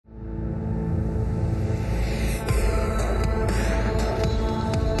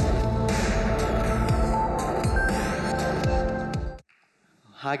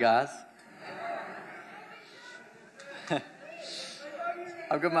Hi, guys.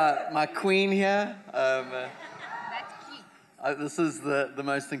 I've got my queen here. That's cute. This is the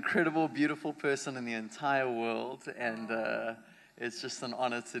most incredible, beautiful person in the entire world, and it's just an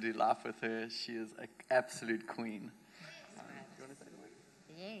honor to do life with her. She is an absolute queen.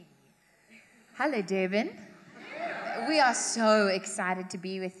 Yay. Hello, Durban. We are so excited to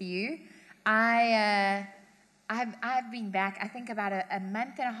be with you. I've been back, I think about a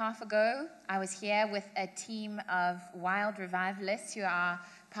month and a half ago. I was here with a team of wild revivalists who are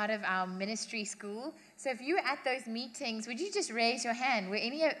part of our ministry school. So if you were at those meetings, would you just raise your hand? Were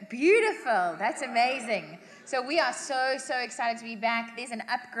any beautiful? That's amazing. So we are so excited to be back. There's an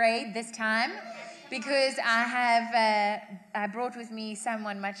upgrade this time because I brought with me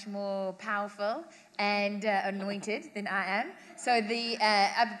someone much more powerful and anointed than I am. So the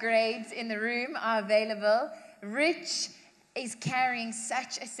upgrades in the room are available. Rich is carrying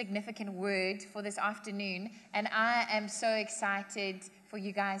such a significant word for this afternoon, and I am so excited for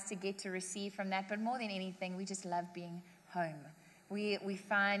you guys to get to receive from that. But more than anything, we just love being home. We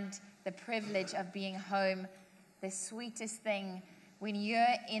find the privilege of being home the sweetest thing when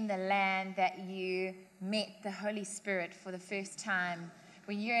you're in the land that you met the Holy Spirit for the first time,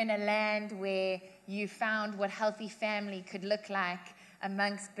 when you're in a land where you found what healthy family could look like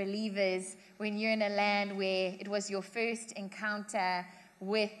amongst believers, when you're in a land where it was your first encounter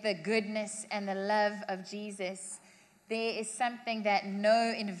with the goodness and the love of Jesus. There is something that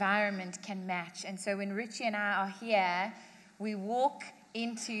no environment can match. And so when Richie and I are here, we walk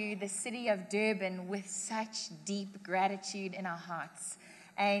into the city of Durban with such deep gratitude in our hearts.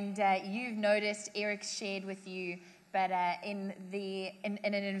 And you've noticed, Eric shared with you, but in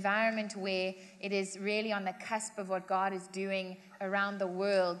an environment where it is really on the cusp of what God is doing around the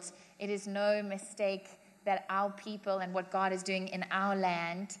world, it is no mistake that our people and what God is doing in our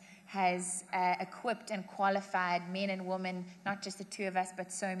land has equipped and qualified men and women, not just the two of us,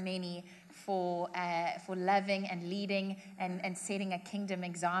 but so many, for loving and leading and setting a kingdom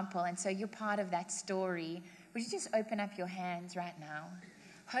example. And so you're part of that story. Would you just open up your hands right now?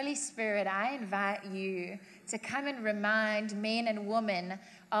 Holy Spirit, I invite you to come and remind men and women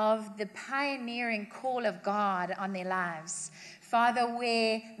of the pioneering call of God on their lives. Father,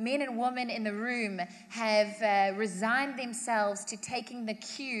 where men and women in the room have resigned themselves to taking the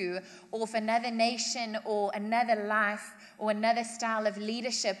cue off another nation or another life or another style of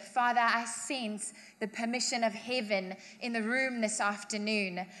leadership, Father, I sense the permission of heaven in the room this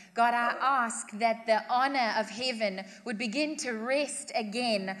afternoon. God, I ask that the honor of heaven would begin to rest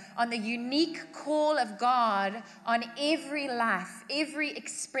again on the unique call of God on every life, every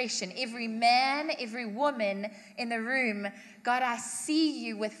expression, every man, every woman in the room. God, I see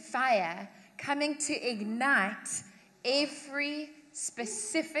you with fire coming to ignite every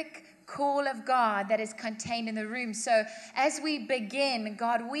specific call of God that is contained in the room. So as we begin,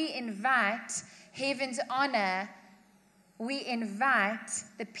 God, we invite heaven's honor. We invite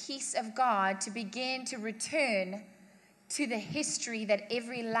the peace of God to begin to return to the history that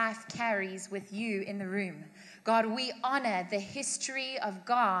every life carries with you in the room. God, we honor the history of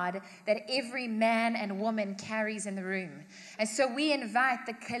God that every man and woman carries in the room. And so we invite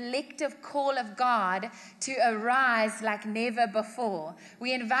the collective call of God to arise like never before.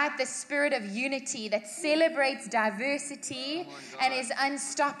 We invite the spirit of unity that celebrates diversity and is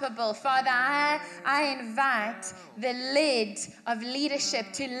unstoppable. Father, I invite the lid of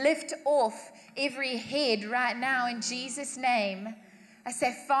leadership to lift off every head right now in Jesus' name. I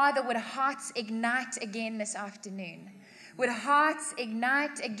say, Father, would hearts ignite again this afternoon? Would hearts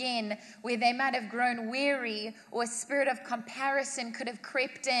ignite again where they might have grown weary or a spirit of comparison could have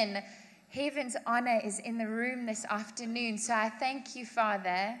crept in? Heaven's honor is in the room this afternoon. So I thank you,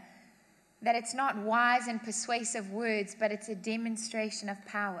 Father, that it's not wise and persuasive words, but it's a demonstration of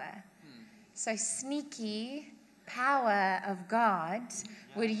power. So sneaky power of God,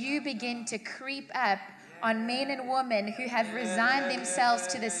 would you begin to creep up on men and women who have resigned themselves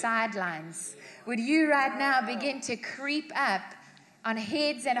to the sidelines? Would you right now begin to creep up on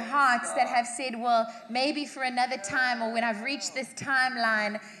heads and hearts that have said, well, maybe for another time, or when I've reached this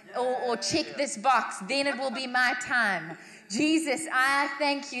timeline, or check this box, then it will be my time. Jesus, I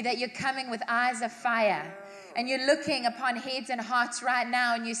thank you that you're coming with eyes of fire. And you're looking upon heads and hearts right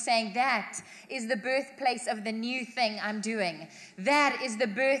now and you're saying, that is the birthplace of the new thing I'm doing. That is the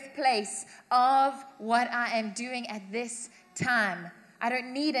birthplace of what I am doing at this time. I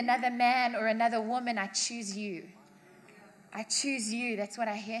don't need another man or another woman. I choose you. I choose you. That's what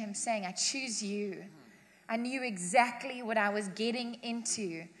I hear him saying. I choose you. I knew exactly what I was getting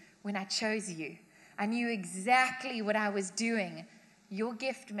into when I chose you. I knew exactly what I was doing your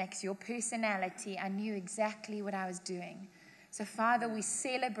gift mix, your personality, I knew exactly what I was doing. So, Father, we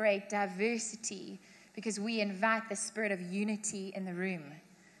celebrate diversity because we invite the spirit of unity in the room.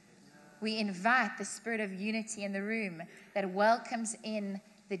 We invite the spirit of unity in the room that welcomes in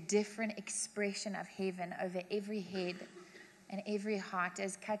the different expression of heaven over every head and every heart.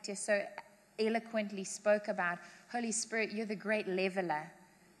 As Katya so eloquently spoke about, Holy Spirit, you're the great leveler.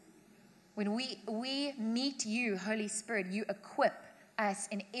 When we meet you, Holy Spirit, you equip us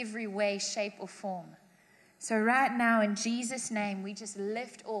in every way, shape, or form. So right now, in Jesus' name, we just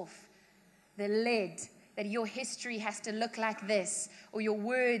lift off the lid that your history has to look like this, or your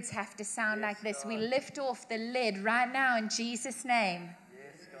words have to sound like this. We lift off the lid right now in Jesus' name.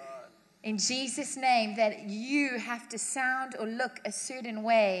 Yes, God. In Jesus' name, that you have to sound or look a certain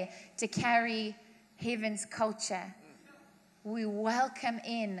way to carry heaven's culture. We welcome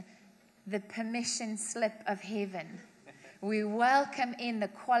in the permission slip of heaven. We welcome in the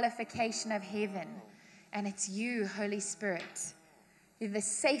qualification of heaven. And it's you, Holy Spirit. You're the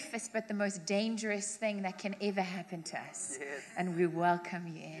safest but the most dangerous thing that can ever happen to us. Yes. And we welcome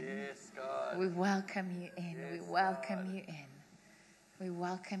you in. Yes, God. We welcome you in. Yes, we welcome God. you in. We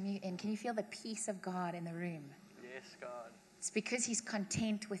welcome you in. Can you feel the peace of God in the room? Yes, God. It's because he's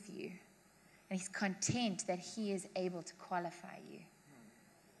content with you. And he's content that he is able to qualify you.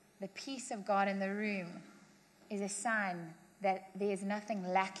 The peace of God in the room is a sign that there is nothing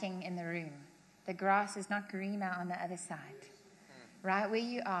lacking in the room. The grass is not greener on the other side. Right where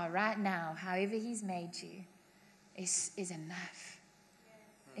you are, right now, however he's made you, is enough.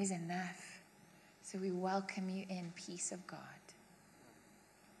 Is enough. So we welcome you in, peace of God.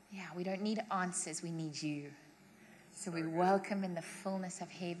 Yeah, we don't need answers, we need you. So we welcome in the fullness of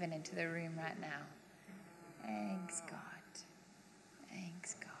heaven into the room right now. Thanks, God.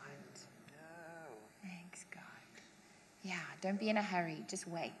 Thanks, God. Thanks, God. Yeah, don't be in a hurry. Just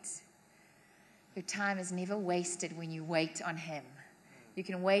wait. Your time is never wasted when you wait on him. You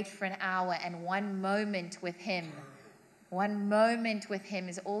can wait for an hour, and one moment with him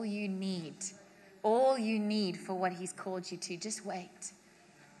is all you need. All you need for what he's called you to. Just wait.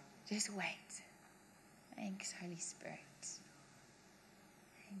 Just wait. Thanks, Holy Spirit.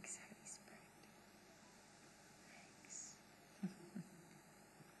 Thanks, Holy Spirit. Thanks.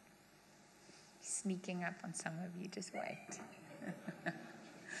 Sneaking up on some of you. Just wait.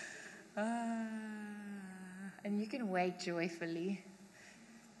 And you can wait joyfully.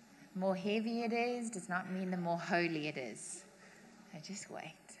 The more heavy it is does not mean the more holy it is. So just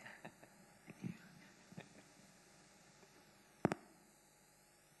wait.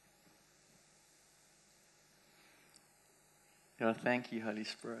 Thank you, Holy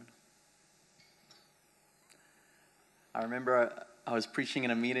Spirit. I remember I was preaching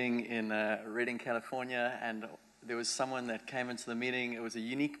in a meeting in Redding, California, and there was someone that came into the meeting. It was a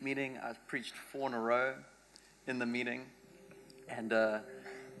unique meeting. I preached 4 in a row in the meeting. And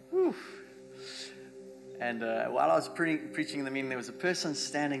while I was preaching in the meeting, there was a person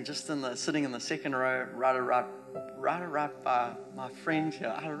standing sitting in the second row, right by my friend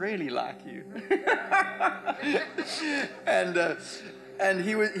here. I really like you. And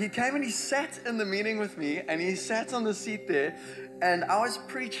he came and he sat in the meeting with me, and he sat on the seat there, and I was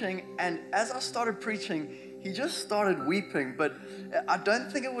preaching, and as I started preaching, he just started weeping, but I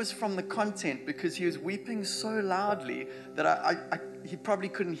don't think it was from the content, because he was weeping so loudly that he probably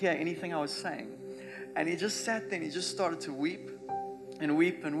couldn't hear anything I was saying. And he just sat there and he just started to weep and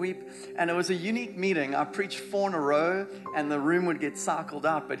weep and weep. And it was a unique meeting. I preached 4 in a row and the room would get cycled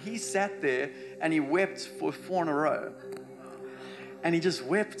out, but he sat there and he wept for 4 in a row. And he just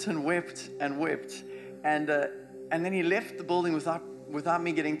wept and wept and wept. And then he left the building without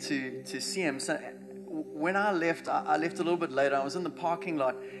me getting to see him. So when I left a little bit later. I was in the parking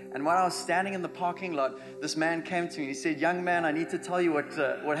lot, and while I was standing in the parking lot, this man came to me. He said, "Young man, I need to tell you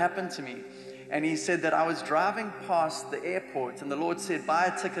what happened to me." And he said that I was driving past the airport, and the Lord said, "Buy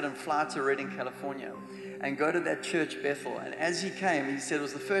a ticket and fly to Redding, California, and go to that church, Bethel." And as he came, he said it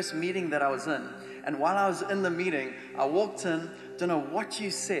was the first meeting that I was in. And while I was in the meeting, I walked in, don't know what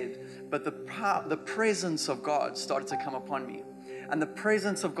you said, but the presence of God started to come upon me. And the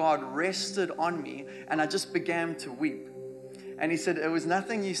presence of God rested on me, and I just began to weep. And he said, "It was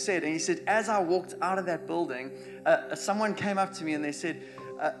nothing you said." And he said, as I walked out of that building, someone came up to me and they said,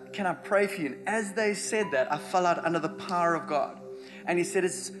 "Can I pray for you?" And as they said that, I fell out under the power of God. And he said,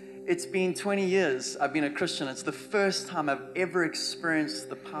 it's been 20 years I've been a Christian. It's the first time I've ever experienced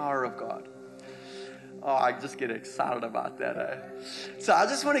the power of God. Oh, I just get excited about that. So I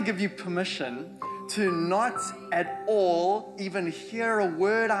just want to give you permission to not at all even hear a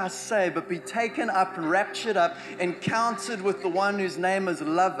word I say, but be taken up, raptured up, encountered with the one whose name is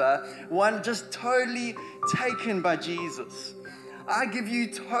Lover, one just totally taken by Jesus. I give you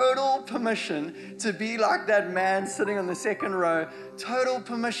total permission to be like that man sitting on the second row. Total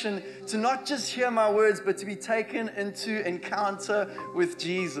permission to not just hear my words, but to be taken into encounter with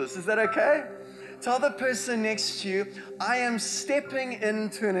Jesus. Is that okay? Tell the person next to you, I am stepping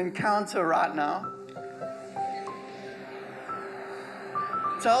into an encounter right now.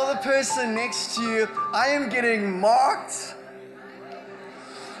 Tell the person next to you, I am getting marked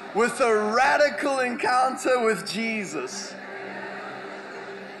with a radical encounter with Jesus.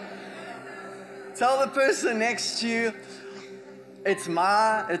 Tell the person next to you, it's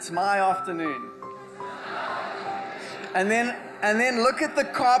my afternoon. And then look at the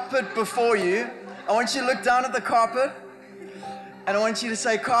carpet before you. I want you to look down at the carpet, and I want you to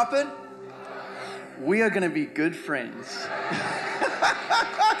say, carpet, we are going to be good friends.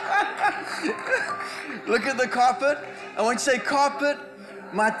 Look at the carpet. I want you to say, carpet,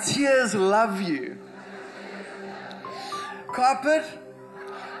 my tears love you. Carpet,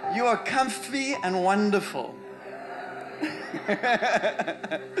 you are comfy and wonderful.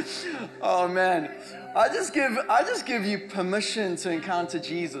 Oh man, I just give you permission to encounter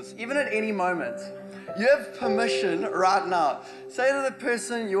Jesus, even at any moment. You have permission right now. Say to the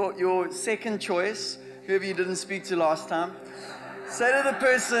person, your second choice, whoever you didn't speak to last time, say to the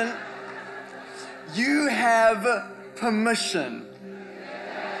person, you have permission.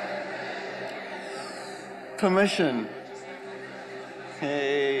 Permission.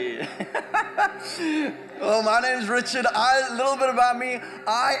 Hey. Well, my name is Richard. A little bit about me.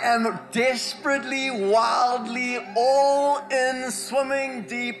 I am desperately, wildly, all in, swimming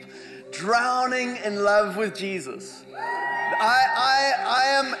deep, drowning in love with Jesus.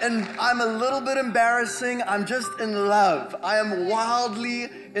 I'm a little bit embarrassing. I'm just in love. I am wildly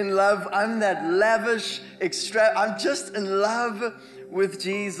in love. I'm that lavish, I'm just in love with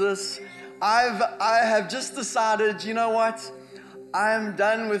Jesus. I have just decided, you know what? I'm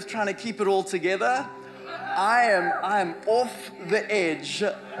done with trying to keep it all together. I am off the edge.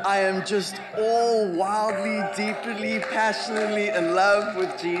 I am just all wildly, deeply, passionately in love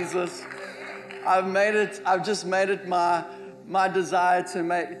with Jesus. I've just made it my desire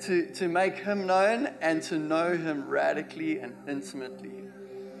to make him known and to know him radically and intimately.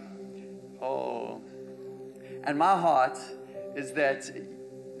 Oh, and my heart is that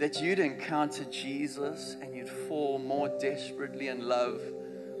you'd encounter Jesus and you'd fall more desperately in love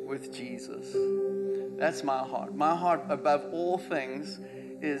with Jesus. That's my heart. My heart above all things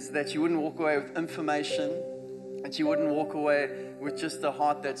is that you wouldn't walk away with information, that you wouldn't walk away with just a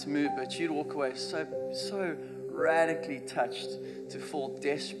heart that's moved, but you'd walk away so radically touched to fall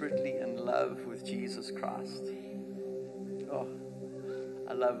desperately in love with Jesus Christ. Oh,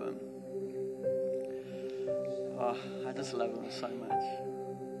 I love him. Oh, I just love him so much.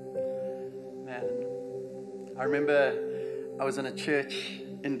 Man, I remember I was in a church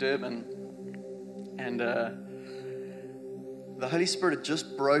in Durban, and the Holy Spirit had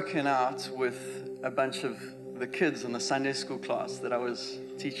just broken out with a bunch of the kids in the Sunday school class that I was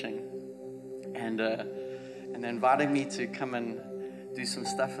teaching, and they invited me to come and do some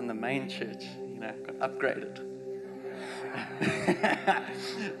stuff in the main church. You know, got upgraded.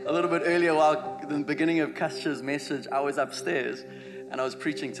 A little bit earlier, while in the beginning of Kasha's message, I was upstairs and I was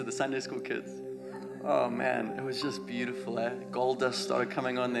preaching to the Sunday school kids. Oh man, it was just beautiful. Gold dust started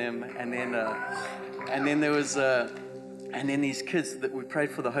coming on them, and then there was and then these kids that we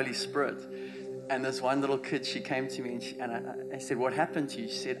prayed for the Holy Spirit. And this one little kid, she came to me and I said, "What happened to you?"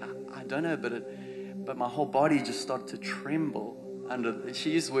 She said, "I don't know, but my whole body just started to tremble."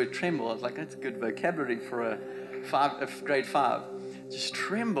 She used the word tremble. I was like, that's good vocabulary for a grade 5. Just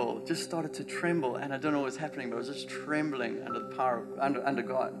started to tremble, and I don't know what was happening, but I was just trembling under the power under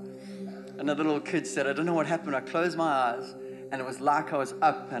God. Another little kid said, "I don't know what happened. I closed my eyes, and it was like I was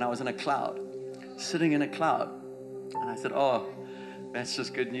up and I was in a cloud, sitting in a cloud." And I said, "Oh, that's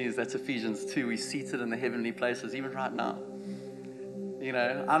just good news. That's Ephesians 2. We're seated in the heavenly places, even right now. You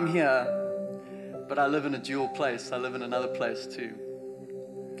know, I'm here, but I live in a dual place. I live in another place too.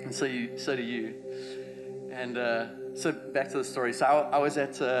 And so do you." And so back to the story. So I was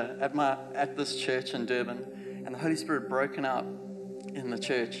at this church in Durban, and the Holy Spirit broken out in the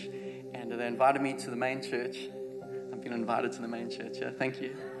church, and they invited me to the main church. I've been invited to the main church. Yeah, thank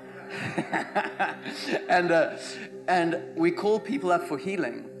you. And we called people up for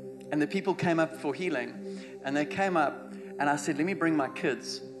healing, and the people came up for healing, and they came up, and I said, "Let me bring my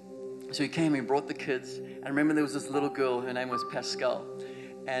kids." So he came and brought the kids. And I remember there was this little girl, her name was Pascal.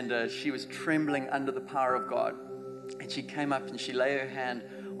 and she was trembling under the power of God. And she came up and she laid her hand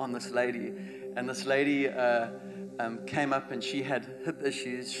on this lady. And this lady came up and she had hip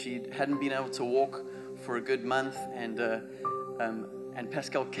issues. She hadn't been able to walk for a good month. And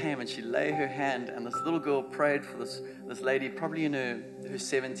Pascal came and she laid her hand, and this little girl prayed for this lady, probably in her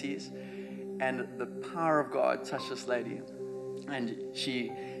 70s. And the power of God touched this lady. And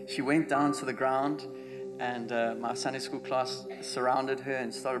she went down to the ground, and my Sunday school class surrounded her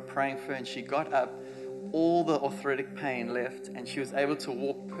and started praying for her. And she got up, all the arthritic pain left, and she was able to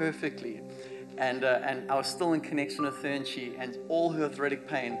walk perfectly. And I was still in connection with her, and all her arthritic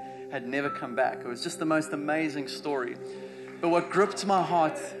pain had never come back. It was just the most amazing story. But what gripped my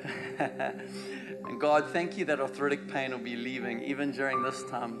heart, and God, thank you that arthritic pain will be leaving even during this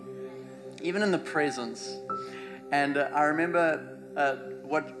time, even in the presence. And I remember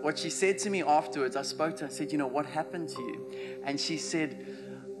what she said to me afterwards. I spoke to her, I said, what happened to you? And she said,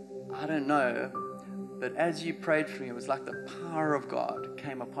 I don't know, but as you prayed for me, it was like the power of God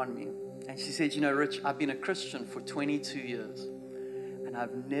came upon me. And she said, Rich, I've been a Christian for 22 years, and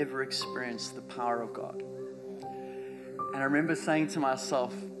I've never experienced the power of God. And I remember saying to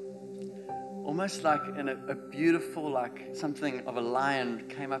myself, almost like in a beautiful, like something of a lion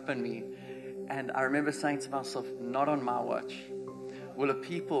came up in me. And I remember saying to myself, not on my watch will a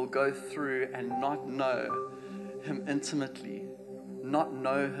people go through and not know him intimately, not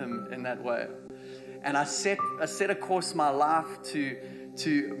know him in that way. And I set a course in my life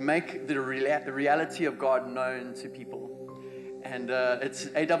to make the reality of God known to people. And it's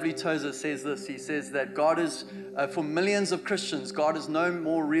A.W. Tozer says this. He says that God is, for millions of Christians, God is no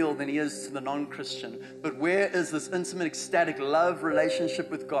more real than he is to the non-Christian. But where is this intimate, ecstatic love relationship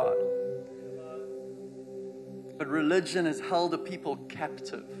with God? But religion has held a people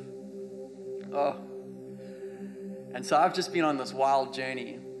captive. Oh. And so I've just been on this wild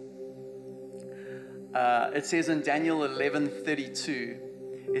journey. It says in Daniel 11:32,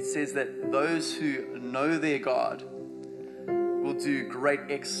 it says that those who know their God will do great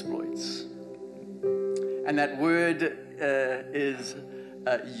exploits. And that word is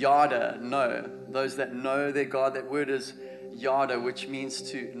yada, know. Those that know their God, that word is yada, which means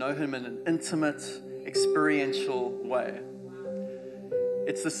to know him in an intimate, experiential way.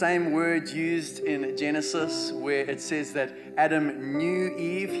 It's the same word used in Genesis where it says that Adam knew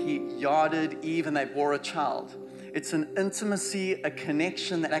Eve, he yarded Eve, and they bore a child. It's an intimacy, a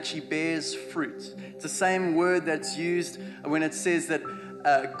connection that actually bears fruit. It's the same word that's used when it says that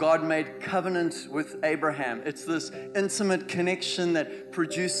God made covenant with Abraham. It's this intimate connection that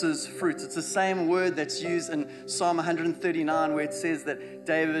produces fruit. It's the same word that's used in Psalm 139 where it says that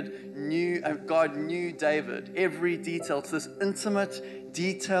God knew David. Every detail. It's this intimate,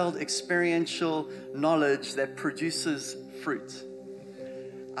 detailed, experiential knowledge that produces fruit.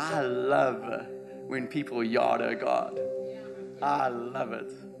 I love when people yada God. I love it.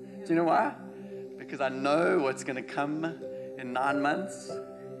 Do you know why? Because I know what's going to come in 9 months.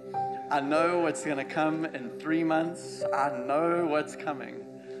 I know what's going to come in 3 months. I know what's coming.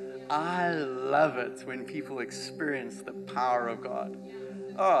 I love it when people experience the power of God.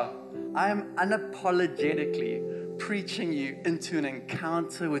 Oh, I am unapologetically preaching you into an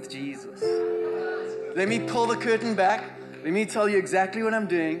encounter with Jesus. Let me pull the curtain back. Let me tell you exactly what I'm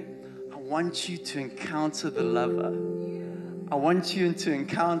doing. I want you to encounter the lover. I want you to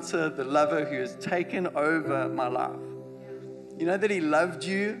encounter the lover who has taken over my life. You know that he loved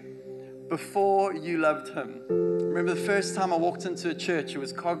you before you loved him. Remember the first time I walked into a church, it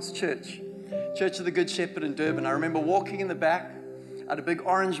was Cog's Church, Church of the Good Shepherd in Durban. I remember walking in the back. I had a big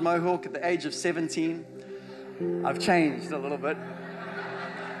orange mohawk at the age of 17. I've changed a little bit.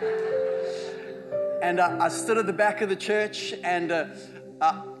 And I stood at the back of the church, and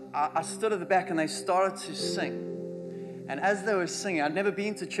I stood at the back, and they started to sing. And as they were singing, I'd never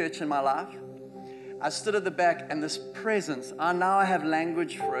been to church in my life. I stood at the back, and this presence, now I have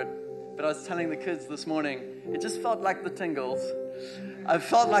language for it, but I was telling the kids this morning, it just felt like the tingles. I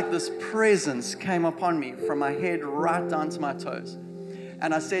felt like this presence came upon me from my head right down to my toes.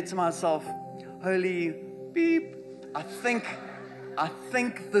 And I said to myself, holy beep, I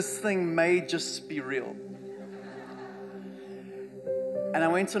think this thing may just be real. And I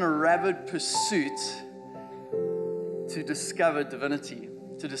went on a rabid pursuit to discover divinity,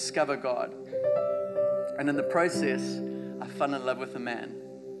 to discover God. And in the process, I fell in love with a man.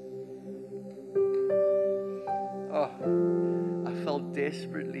 Oh, I fell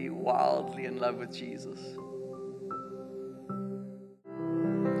desperately, wildly in love with Jesus.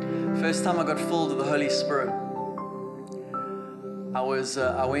 First time I got filled with the Holy Spirit, I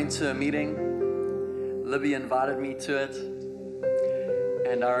went to a meeting. Libby invited me to it.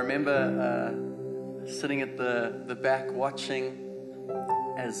 And I remember sitting at the back watching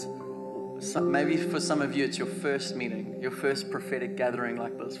as maybe for some of you it's your first meeting, your first prophetic gathering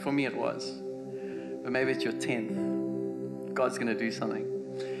like this. For me it was. But maybe it's your 10th. God's going to do something.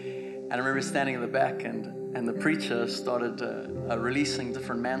 And I remember standing at the back and the preacher started releasing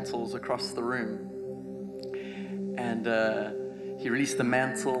different mantles across the room. And he released the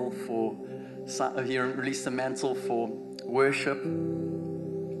mantle for worship.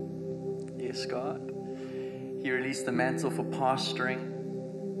 Yes, God. He released the mantle for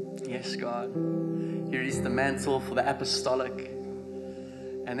pastoring. Yes, God. He released the mantle for the apostolic.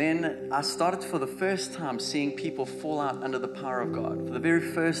 And then I started for the first time seeing people fall out under the power of God. For the very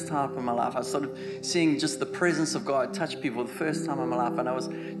first time in my life, I started seeing just the presence of God touch people for the first time in my life. And I was,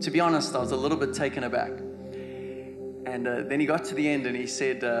 to be honest, I was a little bit taken aback. And then he got to the end and he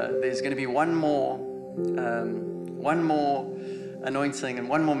said, there's going to be one more anointing and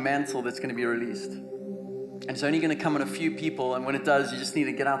one more mantle that's going to be released. And it's only going to come on a few people. And when it does, you just need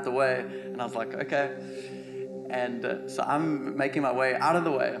to get out the way. And I was like, okay. And so I'm making my way out of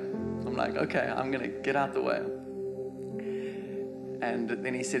the way. I'm like, okay, I'm going to get out the way. And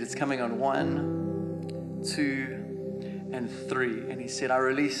then he said, it's coming on 1, 2, and 3. And he said, I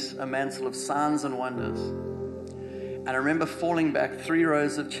release a mantle of signs and wonders. And I remember falling back 3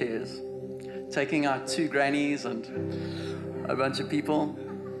 rows of chairs, taking out 2 grannies and a bunch of people.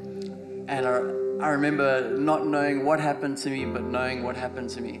 And I remember not knowing what happened to me, but knowing what happened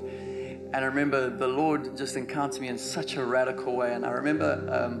to me. And I remember the Lord just encountered me in such a radical way. And I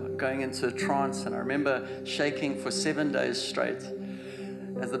remember going into a trance, and I remember shaking for 7 days straight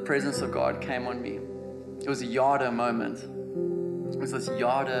as the presence of God came on me. It was a Yada moment. It was this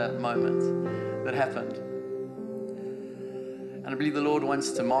Yada moment that happened. And I believe the Lord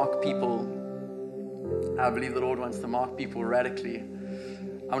wants to mark people. I believe the Lord wants to mark people radically.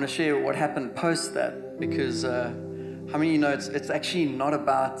 I want to share what happened post that, because how many of you know it's actually not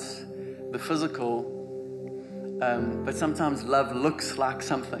about the physical, but sometimes love looks like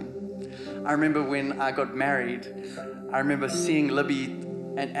something. I remember when I got married, I remember seeing Libby,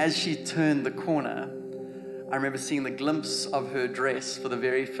 and as she turned the corner, I remember seeing the glimpse of her dress for the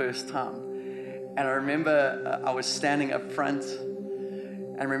very first time. And I remember I was standing up front,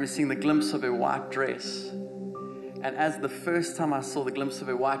 and I remember seeing the glimpse of her white dress. And as the first time I saw the glimpse of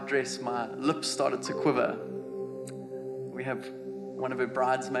her white dress, my lips started to quiver. We have one of her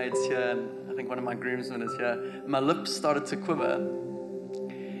bridesmaids here, and I think one of my groomsmen is here. My lips started to quiver,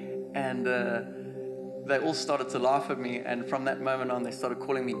 and they all started to laugh at me, and from that moment on, they started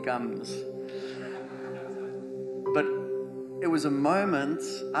calling me Gums. But it was a moment,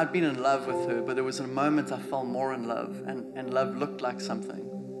 I'd been in love with her, but there was a moment I fell more in love, and love looked like something.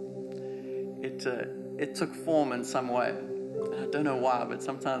 It took form in some way. I don't know why, but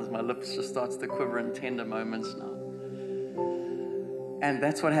sometimes my lips just starts to quiver in tender moments now. And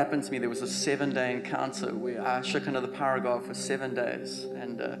that's what happened to me. There was a 7-day encounter where I shook under the power of God for 7 days.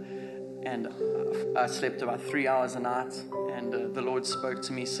 And I slept about 3 hours a night. And the Lord spoke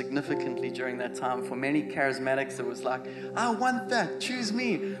to me significantly during that time. For many charismatics, it was like, I want that, choose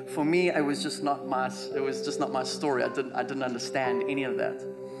me. For me, it was just not my story. I didn't understand any of that.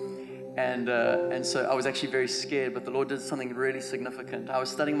 And so I was actually very scared, but the Lord did something really significant. I was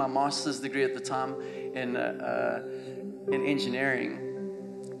studying my master's degree at the time in engineering.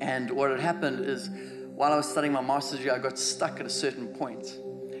 And what had happened is, while I was studying my master's degree, I got stuck at a certain point.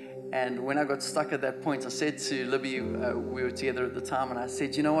 And when I got stuck at that point, I said to Libby, we were together at the time, and I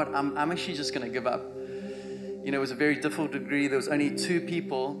said, you know what, I'm actually just going to give up. You know, it was a very difficult degree. There was only 2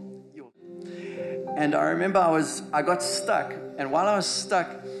 people. And I remember I got stuck. And while I was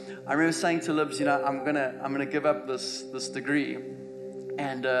stuck, I remember saying to Libs, you know, I'm gonna give up this degree.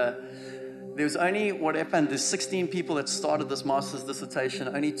 And there was only, what happened, there's 16 people that started this master's dissertation,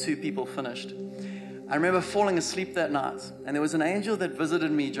 only 2 people finished. I remember falling asleep that night, and there was an angel that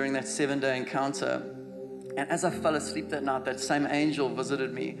visited me during that 7-day encounter. And as I fell asleep that night, that same angel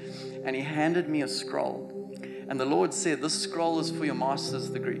visited me, and he handed me a scroll. And the Lord said, this scroll is for your master's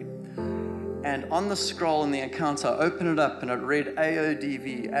degree. And on the scroll in the encounter, I opened it up, and it read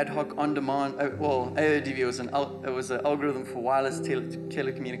AODV, Ad Hoc On Demand. AODV was an algorithm for wireless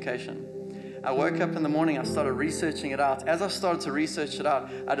telecommunication. I woke up in the morning, I started researching it out. As I started to research it out,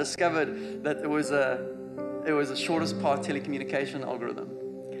 I discovered that it was a shortest path telecommunication algorithm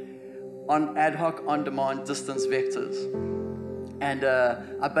on ad hoc, on-demand distance vectors. And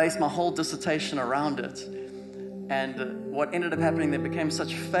I based my whole dissertation around it. And what ended up happening, there became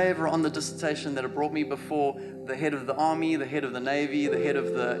such favor on the dissertation that it brought me before the head of the Army, the head of the Navy, the head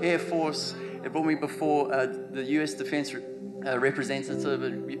of the Air Force. It brought me before the U.S. Defense representative.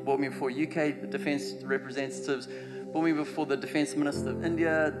 It brought me before UK defense representatives, brought me before the defense minister of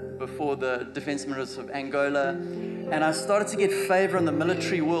India, before the defense minister of Angola. And I started to get favor in the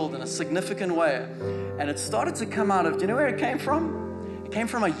military world in a significant way. And it started to come out of, do you know where it came from? It came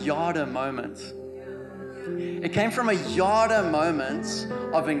from a yada moment. It came from a yada moment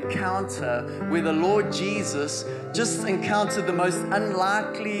of encounter where the Lord Jesus just encountered the most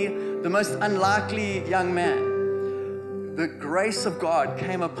unlikely young man. The grace of God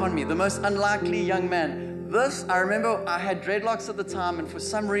came upon me, the most unlikely young man. I remember I had dreadlocks at the time, and for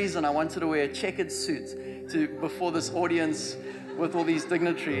some reason I wanted to wear a checkered suit before this audience with all these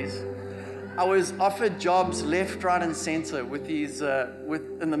dignitaries. I was offered jobs left, right, and center with these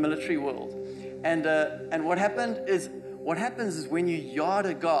in the military world. And what happens is when you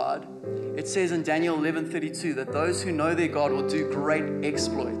yada God, it says in Daniel 11:32 that those who know their God will do great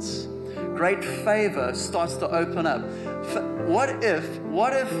exploits. Great favor starts to open up. What if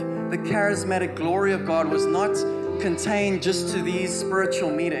the charismatic glory of God was not contained just to these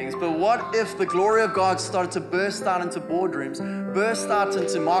spiritual meetings, but what if the glory of God started to burst out into boardrooms, burst out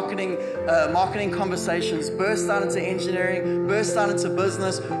into marketing conversations, burst out into engineering, burst out into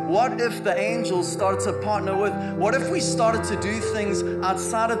business? What if the angels started to partner with? What if we started to do things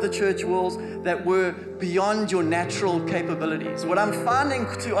outside of the church walls that were beyond your natural capabilities? What I'm finding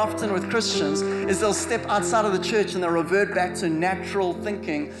too often with Christians is they'll step outside of the church and they'll revert back to natural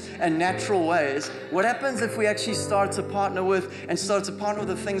thinking and natural ways. What happens if we actually started to partner with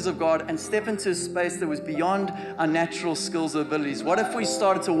the things of God and step into a space that was beyond our natural skills or abilities? What if we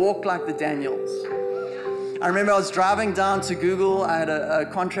started to walk like the Daniels? I remember I was driving down to Google. I had a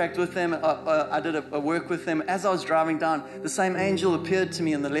contract with them. I did a work with them. As I was driving down, the same angel appeared to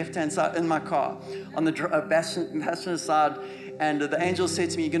me on the left-hand side in my car, on the passenger side. And the angel said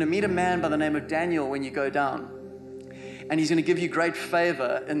to me, "You're going to meet a man by the name of Daniel when you go down. And he's going to give you great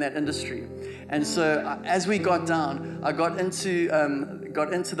favor in that industry." And so as we got down, I got into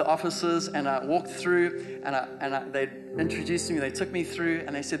the offices, and I walked through, and they introduced me. They took me through,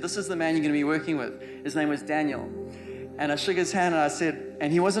 and they said, "This is the man you're going to be working with. His name was Daniel." And I shook his hand, and I said,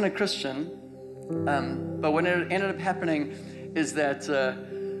 and he wasn't a Christian, but what ended up happening is that,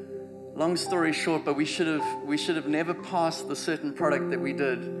 long story short, but we should have never passed the certain product that we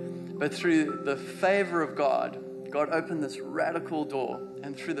did. But through the favor of God opened this radical door,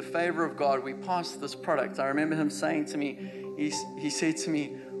 and through the favor of God, we passed this product. I remember him saying to me, he said to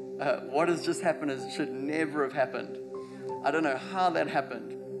me, "What has just happened should never have happened." I don't know how that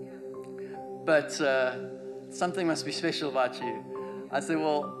happened, but something must be special about you. I said,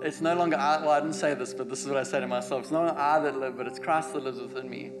 "Well, it's no longer I didn't say this, but this is what I say to myself. It's no longer I that live, but it's Christ that lives within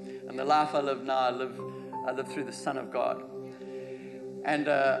me. And the life I live now, I live through the Son of God." And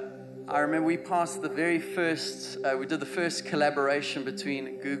I remember we passed we did the first collaboration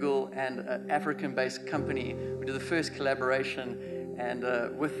between Google and an African-based company. We did the first collaboration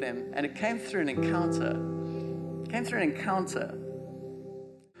with them, and it came through an encounter.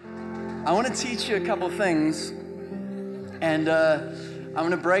 I want to teach you a couple things, and I'm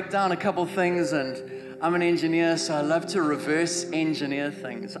going to break down a couple things, and I'm an engineer, so I love to reverse engineer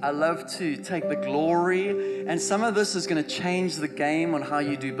things. I love to take the glory, and some of this is going to change the game on how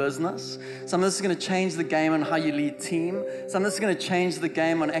you do business. Some of this is going to change the game on how you lead team. Some of this is going to change the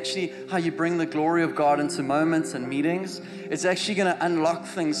game on actually how you bring the glory of God into moments and meetings. It's actually going to unlock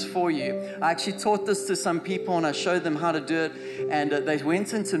things for you. I actually taught this to some people, and I showed them how to do it, and they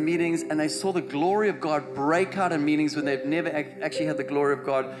went into meetings, and they saw the glory of God break out in meetings when they've never actually had the glory of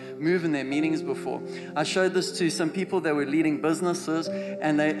God move in their meetings before. I showed this to some people that were leading businesses,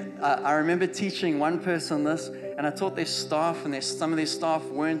 and I remember teaching one person this, and I taught their staff, and some of their staff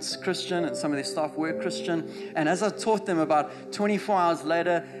weren't Christian, and some of their staff were Christian. And as I taught them, about 24 hours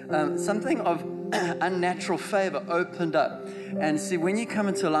later, something of unnatural favor opened up. And see, when you come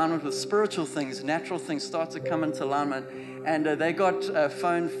into alignment with spiritual things, natural things start to come into alignment. And they got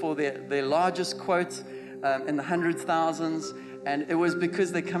phoned for their largest quote in the hundreds, thousands. And it was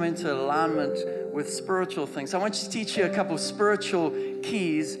because they come into alignment with spiritual things. I want to teach you a couple of spiritual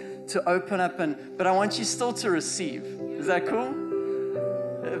keys to open up, but I want you still to receive. Is that cool?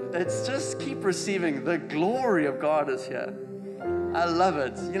 It's just keep receiving. The glory of God is here. I love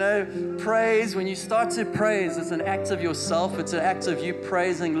it. You know, praise, when you start to praise, it's an act of yourself. It's an act of you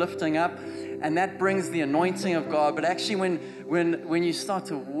praising, lifting up, and that brings the anointing of God. But actually, when you start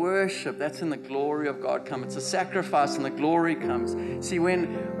to worship, that's when the glory of God comes. It's a sacrifice, and the glory comes. See,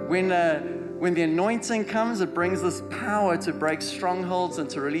 when the anointing comes, it brings this power to break strongholds and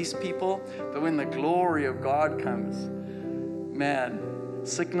to release people. But when the glory of God comes, man,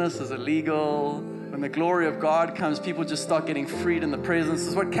 sickness is illegal. When the glory of God comes, people just start getting freed in the presence. This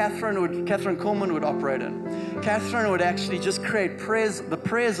is what Catherine Coleman would operate in. Catherine would actually just create the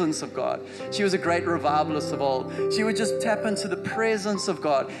presence of God. She was a great revivalist of old. She would just tap into the presence of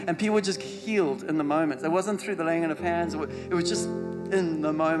God, and people were just healed in the moment. It wasn't through the laying on of hands. It was just in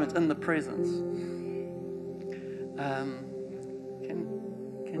the moment, in the presence.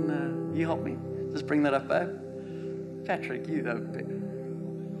 Can you help me? Just bring that up, babe. Patrick, you though.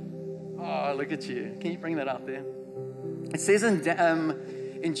 Oh, look at you. Can you bring that out there? It says in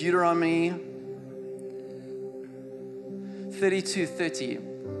Deuteronomy 32:30,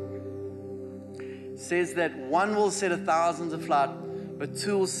 says that one will set 1,000 to flight, but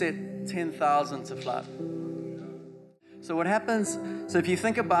two will set 10,000 to flight. So what happens, so if you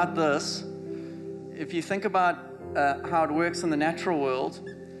think about this, if you think about how it works in the natural world,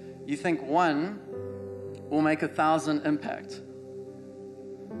 you think one will make 1,000 impact.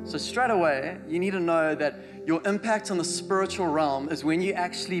 So straight away, you need to know that your impact on the spiritual realm is when you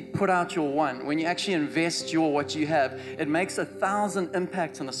actually put out your one, when you actually invest what you have, it makes 1,000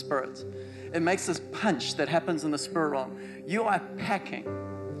 impact in the spirit. It makes this punch that happens in the spirit realm. You are packing.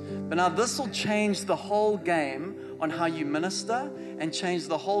 But now this will change the whole game on how you minister and change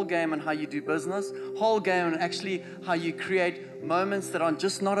the whole game on how you do business, whole game on actually how you create moments that are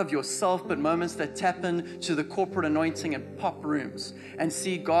just not of yourself, but moments that tap into the corporate anointing and pop rooms and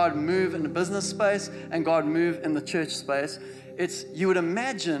see God move in the business space and God move in the church space. You would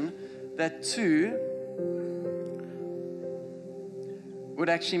imagine that two would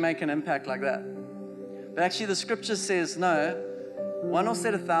actually make an impact like that. But actually the scripture says, no, one will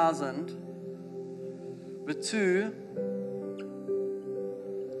set 1,000, but two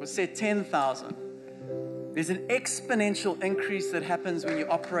will set 10,000. There's an exponential increase that happens when you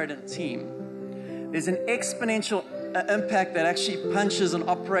operate in a team. There's an exponential impact that actually punches and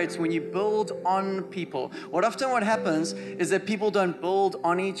operates when you build on people. What happens is that people don't build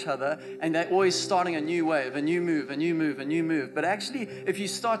on each other and they're always starting a new wave, a new move, a new move, a new move. But actually, if you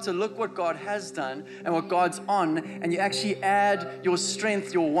start to look what God has done and what God's on, and you actually add your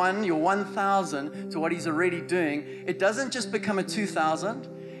strength, your 1,000 to what He's already doing, it doesn't just become a 2,000,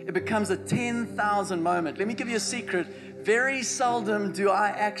 it becomes a 10,000 moment. Let me give you a secret. Very seldom do I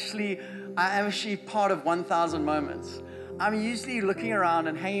am actually part of 1,000 moments. I'm usually looking around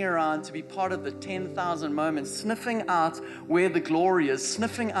and hanging around to be part of the 10,000 moments, sniffing out where the glory is,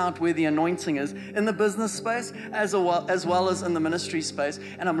 sniffing out where the anointing is in the business space as well as in the ministry space.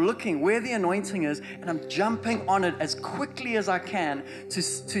 And I'm looking where the anointing is, and I'm jumping on it as quickly as I can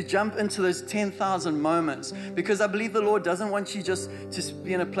to jump into those 10,000 moments. Because I believe the Lord doesn't want you just to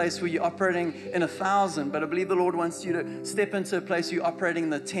be in a place where you're operating in 1,000, but I believe the Lord wants you to step into a place where you're operating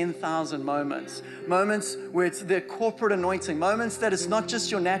in the 10,000 moments. Moments where it's the corporate anointing. Moments that it's not just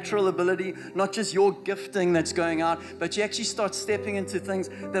your natural ability, not just your gifting that's going out, but you actually start stepping into things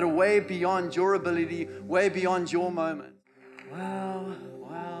that are way beyond your ability, way beyond your moment. Wow.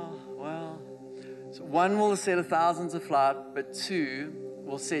 So one will set 1,000 to flight, but two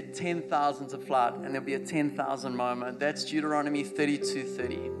will set 10,000 to flight, and there'll be a 10,000 moment. That's Deuteronomy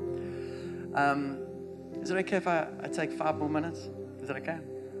 32:30. Is it okay if I take 5 more minutes? Is that okay?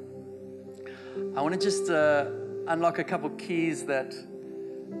 I want to just unlock a couple keys that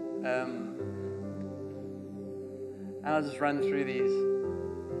I'll just run through these.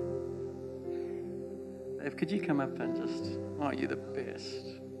 Dave, could you come up and you're the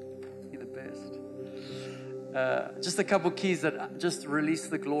best. You're the best. Just a couple keys that just release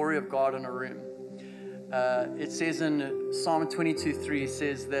the glory of God in a room. It says in Psalm 22:3,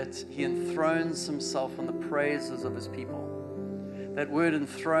 says that He enthrones Himself on the praises of His people. That word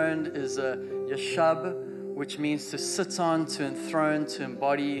enthroned is a yashab, which means to sit on, to enthrone, to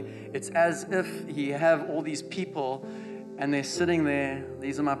embody. It's as if you have all these people and they're sitting there.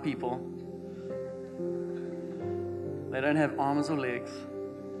 These are my people. They don't have arms or legs.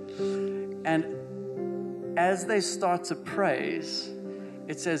 And as they start to praise,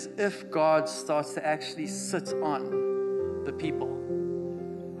 it's as if God starts to actually sit on the people.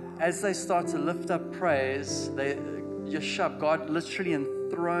 As they start to lift up praise, Yeshab, God literally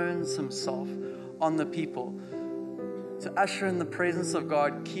enthrones Himself on the people. To usher in the presence of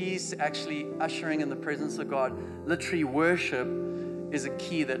God, keys to actually ushering in the presence of God. Literally, worship is a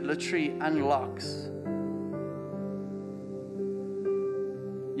key that literally unlocks.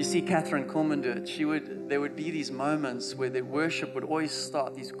 You see Catherine Coleman do it. There would be these moments where the worship would always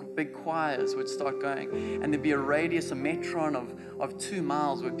start. These big choirs would start going, and there'd be a radius, a metron of 2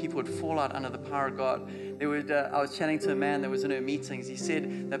 miles where people would fall out under the power of God. I was chatting to a man that was in her meetings. He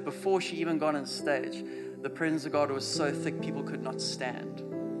said that before she even got on stage, the presence of God was so thick people could not stand.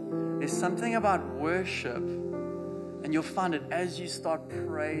 There's something about worship, and you'll find it as you start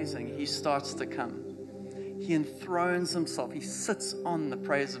praising, He starts to come. He enthrones Himself. He sits on the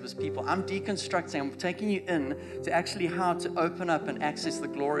praise of His people. I'm deconstructing. I'm taking you in to actually how to open up and access the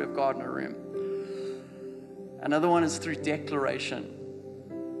glory of God in a room. Another one is through declaration.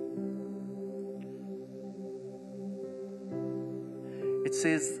 It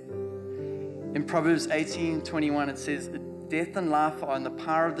says in Proverbs 18:21, it says, death and life are in the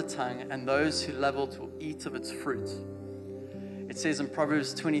power of the tongue, and those who love it will eat of its fruit. It says in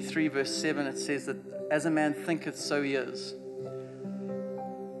Proverbs 23, verse 7, it says that as a man thinketh, so he is.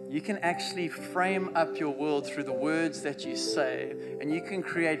 You can actually frame up your world through the words that you say, and you can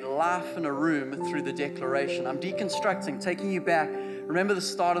create life in a room through the declaration. I'm deconstructing, taking you back. Remember the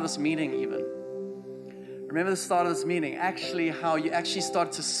start of this meeting even. Remember the start of this meeting, actually how you actually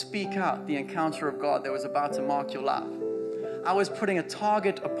started to speak out the encounter of God that was about to mark your life. I was putting a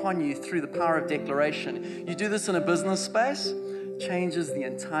target upon you through the power of declaration. You do this in a business space, changes the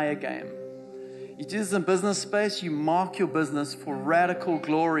entire game. You do this in business space, you mark your business for radical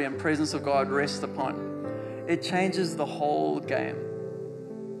glory and presence of God rest upon. It changes the whole game.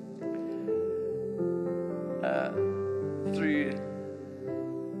 Through,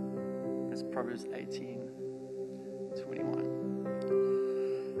 that's Proverbs 18:21.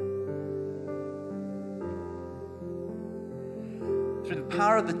 Through the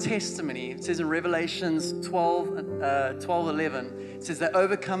power of the testimony, it says in Revelations 12:11, it says they're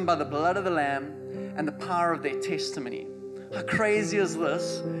overcome by the blood of the Lamb and the power of their testimony. How crazy is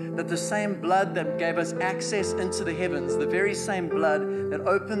this? That the same blood that gave us access into the heavens, the very same blood that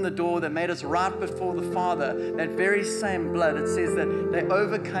opened the door, that made us right before the Father, that very same blood, it says that they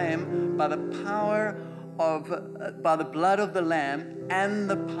overcame by the power of, by the blood of the Lamb and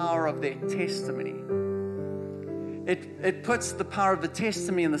the power of their testimony. It puts the power of the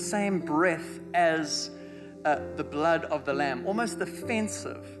testimony in the same breath as the blood of the Lamb, almost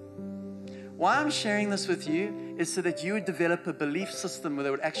offensive. Why I'm sharing this with you is so that you would develop a belief system that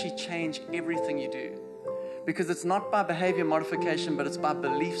would actually change everything you do. Because it's not by behavior modification, but it's by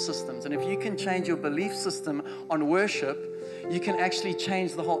belief systems. And if you can change your belief system on worship, you can actually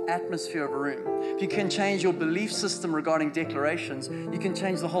change the whole atmosphere of a room. If you can change your belief system regarding declarations, you can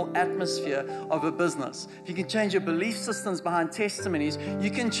change the whole atmosphere of a business. If you can change your belief systems behind testimonies,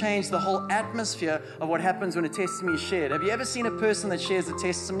 you can change the whole atmosphere of what happens when a testimony is shared. Have you ever seen a person that shares a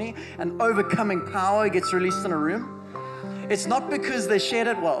testimony and overcoming power gets released in a room? It's not because they shared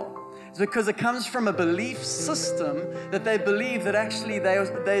it well. It's because it comes from a belief system that they believe that actually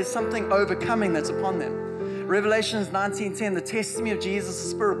there's something overcoming that's upon them. Revelations 19:10, the testimony of Jesus, the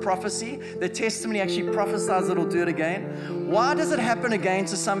spirit of prophecy. The testimony actually prophesies it'll do it again. Why does it happen again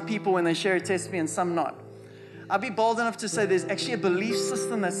to some people when they share a testimony and some not? I'd be bold enough to say there's actually a belief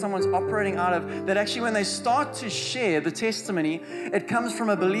system that someone's operating out of, that actually when they start to share the testimony, it comes from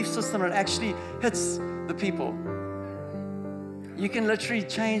a belief system that actually hits the people. You can literally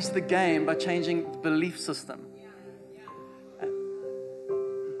change the game by changing the belief system.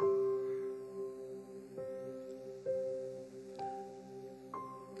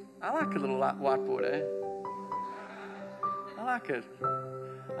 I like a little whiteboard, eh? I like it.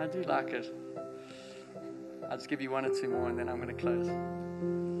 I do like it. I'll just give you one or two more and then I'm going to close.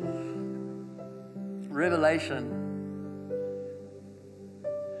 Revelation.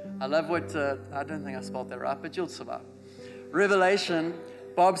 I love what, I don't think I spelled that right, but you'll survive. Revelation,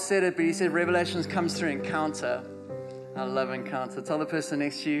 Bob said it, but he said Revelations comes through encounter. I love encounter. Tell the person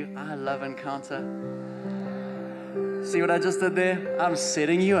next to you, I love encounter. See what I just did there? I'm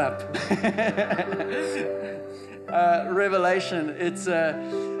setting you up. Revelation, it's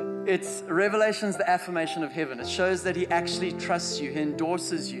Revelation's the affirmation of heaven. It shows that He actually trusts you, He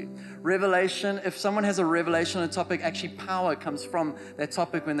endorses you. Revelation, if someone has a revelation on a topic, actually power comes from that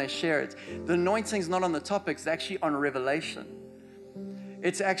topic when they share it. The anointing's not on the topic, it's actually on revelation.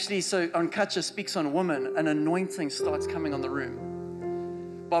 It's actually, so on Kacha speaks on woman, an anointing starts coming on the room.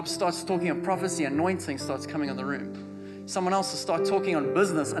 Bob starts talking on prophecy, anointing starts coming on the room. Someone else will start talking on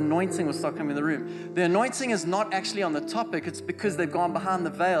business, anointing will start coming in the room. The anointing is not actually on the topic, it's because they've gone behind the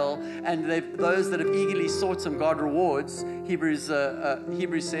veil, and those that have eagerly sought Him, God rewards, Hebrews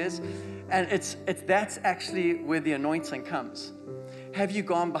says, and that's actually where the anointing comes. Have you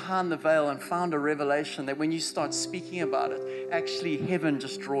gone behind the veil and found a revelation that when you start speaking about it, actually heaven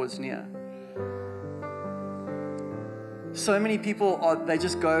just draws near? So many people, they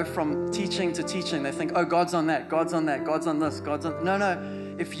just go from teaching to teaching. They think, oh, God's on that, God's on that, God's on this, God's on...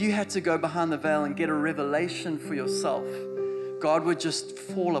 No. If you had to go behind the veil and get a revelation for yourself, God would just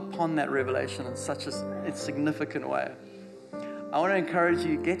fall upon that revelation in such a significant way. I want to encourage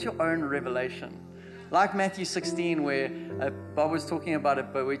you, get your own revelation. Like Matthew 16, where Bob was talking about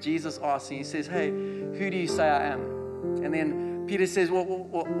it, but where Jesus asks, and he says, hey, who do you say I am? And then Peter says, well,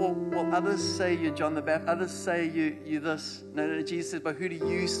 others say you're John the Baptist, others say you this. No, Jesus says, but who do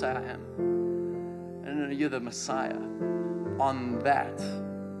you say I am? And no, you're the Messiah. On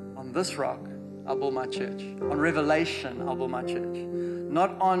this rock, I'll build my church. On revelation, I'll build my church.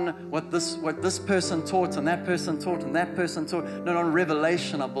 Not on what this person taught and that person taught and that person taught. Not on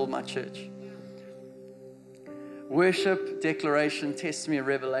revelation, I'll build my church. Worship, declaration, testimony,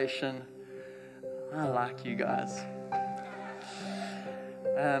 revelation. I like you guys.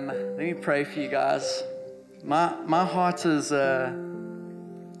 Let me pray for you guys. My heart is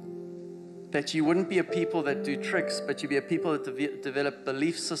that you wouldn't be a people that do tricks, but you be a people that develop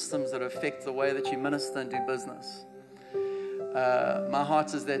belief systems that affect the way that you minister and do business. My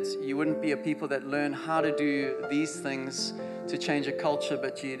heart is that you wouldn't be a people that learn how to do these things to change a culture,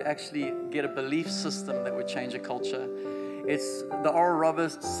 but you'd actually get a belief system that would change a culture. It's the Oral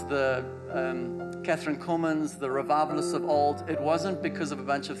Roberts, the Catherine Kuhlmans, the revivalists of old. It wasn't because of a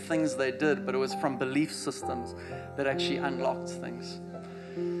bunch of things they did, but it was from belief systems that actually unlocked things.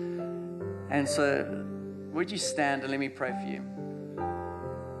 And so, would you stand and let me pray for you?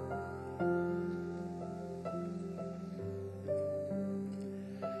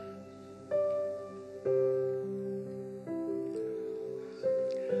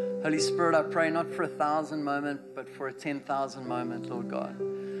 Holy Spirit, I pray not for 1,000 moment, but for a 10,000 moment, Lord God.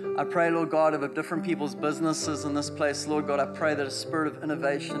 I pray, Lord God, of different people's businesses in this place. Lord God, I pray that a spirit of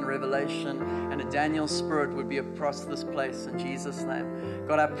innovation, revelation, and a Daniel spirit would be across this place in Jesus' name.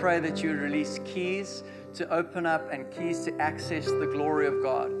 God, I pray that you would release keys to open up and keys to access the glory of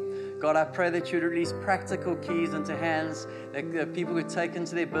God. God, I pray that you would release practical keys into hands that people would take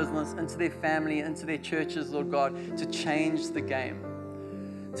into their business, into their family, into their churches, Lord God, to change the game.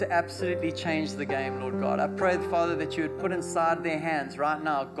 To absolutely change the game, Lord God. I pray, Father, that you would put inside their hands right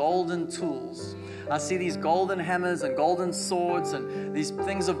now golden tools. I see these golden hammers and golden swords and these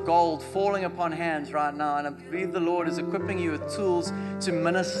things of gold falling upon hands right now. And I believe the Lord is equipping you with tools to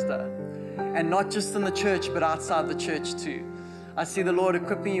minister. And not just in the church, but outside the church too. I see the Lord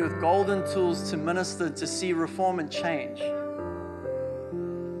equipping you with golden tools to minister, to see reform and change.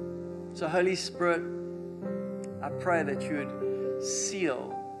 So, Holy Spirit, I pray that you would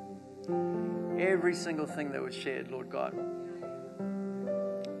seal every single thing that was shared, Lord God.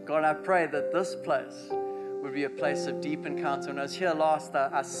 God, I pray that this place would be a place of deep encounter. When I was here last,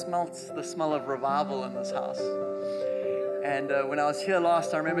 I smelt the smell of revival in this house. And when I was here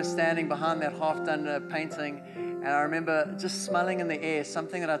last, I remember standing behind that half-done painting, and I remember just smelling in the air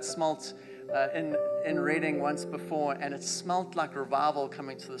something that I'd smelt in Reading once before, and it smelt like revival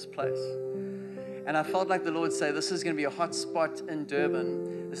coming to this place. And I felt like the Lord say, this is going to be a hot spot in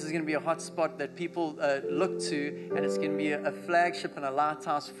Durban. This is going to be a hot spot that people look to, and it's going to be a flagship and a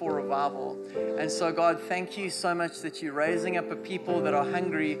lighthouse for revival. And so, God, thank you so much that you're raising up a people that are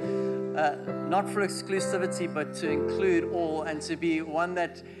hungry, not for exclusivity, but to include all, and to be one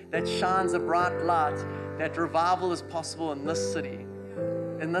that shines a bright light, that revival is possible in this city.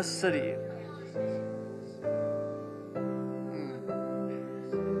 In this city.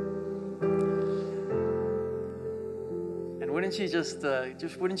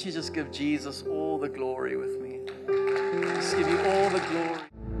 Wouldn't you just give Jesus all the glory with me? Just give you all the glory.